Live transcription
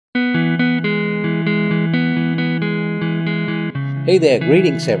Hey there,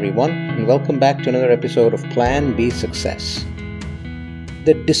 greetings everyone, and welcome back to another episode of Plan B Success.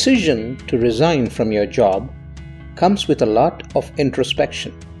 The decision to resign from your job comes with a lot of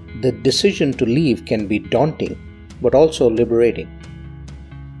introspection. The decision to leave can be daunting, but also liberating.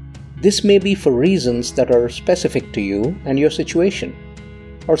 This may be for reasons that are specific to you and your situation,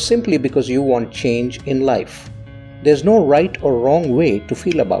 or simply because you want change in life. There's no right or wrong way to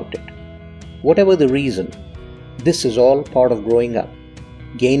feel about it. Whatever the reason, this is all part of growing up,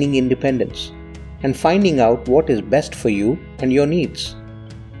 gaining independence, and finding out what is best for you and your needs.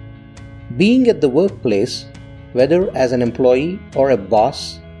 Being at the workplace, whether as an employee or a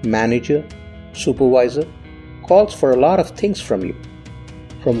boss, manager, supervisor, calls for a lot of things from you.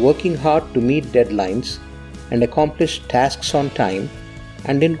 From working hard to meet deadlines and accomplish tasks on time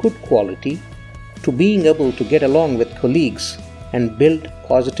and in good quality, to being able to get along with colleagues and build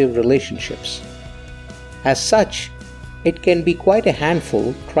positive relationships. As such, it can be quite a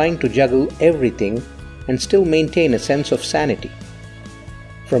handful trying to juggle everything and still maintain a sense of sanity.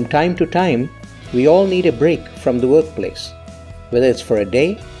 From time to time, we all need a break from the workplace, whether it's for a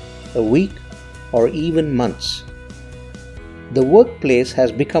day, a week, or even months. The workplace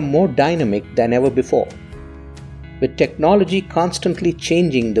has become more dynamic than ever before. With technology constantly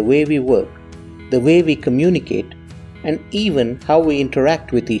changing the way we work, the way we communicate, and even how we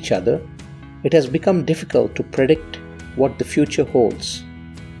interact with each other, it has become difficult to predict what the future holds.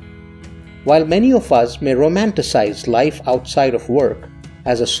 While many of us may romanticize life outside of work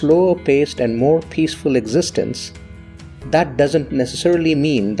as a slower paced and more peaceful existence, that doesn't necessarily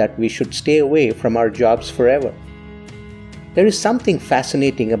mean that we should stay away from our jobs forever. There is something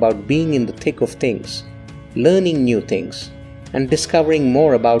fascinating about being in the thick of things, learning new things, and discovering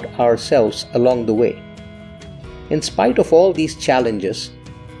more about ourselves along the way. In spite of all these challenges,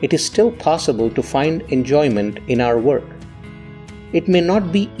 it is still possible to find enjoyment in our work. It may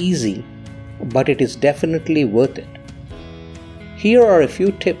not be easy, but it is definitely worth it. Here are a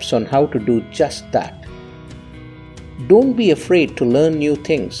few tips on how to do just that. Don't be afraid to learn new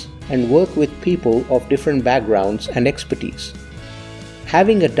things and work with people of different backgrounds and expertise.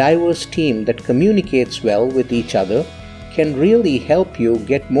 Having a diverse team that communicates well with each other can really help you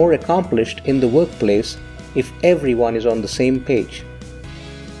get more accomplished in the workplace if everyone is on the same page.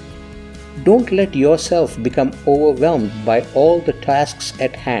 Don't let yourself become overwhelmed by all the tasks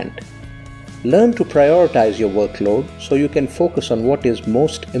at hand. Learn to prioritize your workload so you can focus on what is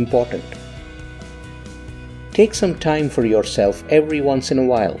most important. Take some time for yourself every once in a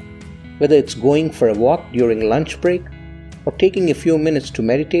while, whether it's going for a walk during lunch break or taking a few minutes to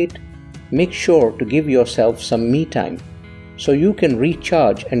meditate. Make sure to give yourself some me time so you can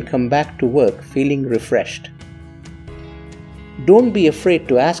recharge and come back to work feeling refreshed. Don't be afraid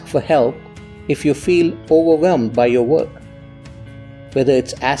to ask for help if you feel overwhelmed by your work. Whether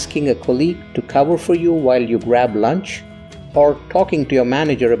it's asking a colleague to cover for you while you grab lunch or talking to your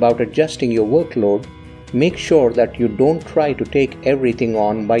manager about adjusting your workload, make sure that you don't try to take everything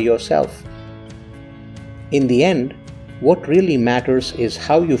on by yourself. In the end, what really matters is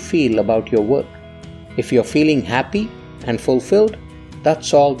how you feel about your work. If you're feeling happy and fulfilled,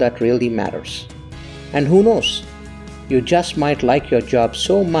 that's all that really matters. And who knows, you just might like your job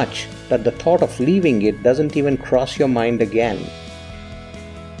so much that the thought of leaving it doesn't even cross your mind again.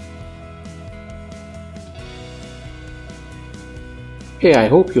 Hey, I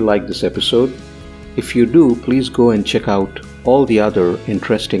hope you liked this episode. If you do, please go and check out all the other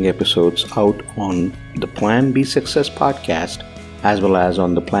interesting episodes out on the Plan B Success podcast as well as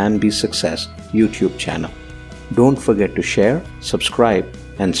on the Plan B Success YouTube channel. Don't forget to share, subscribe,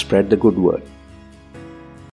 and spread the good word.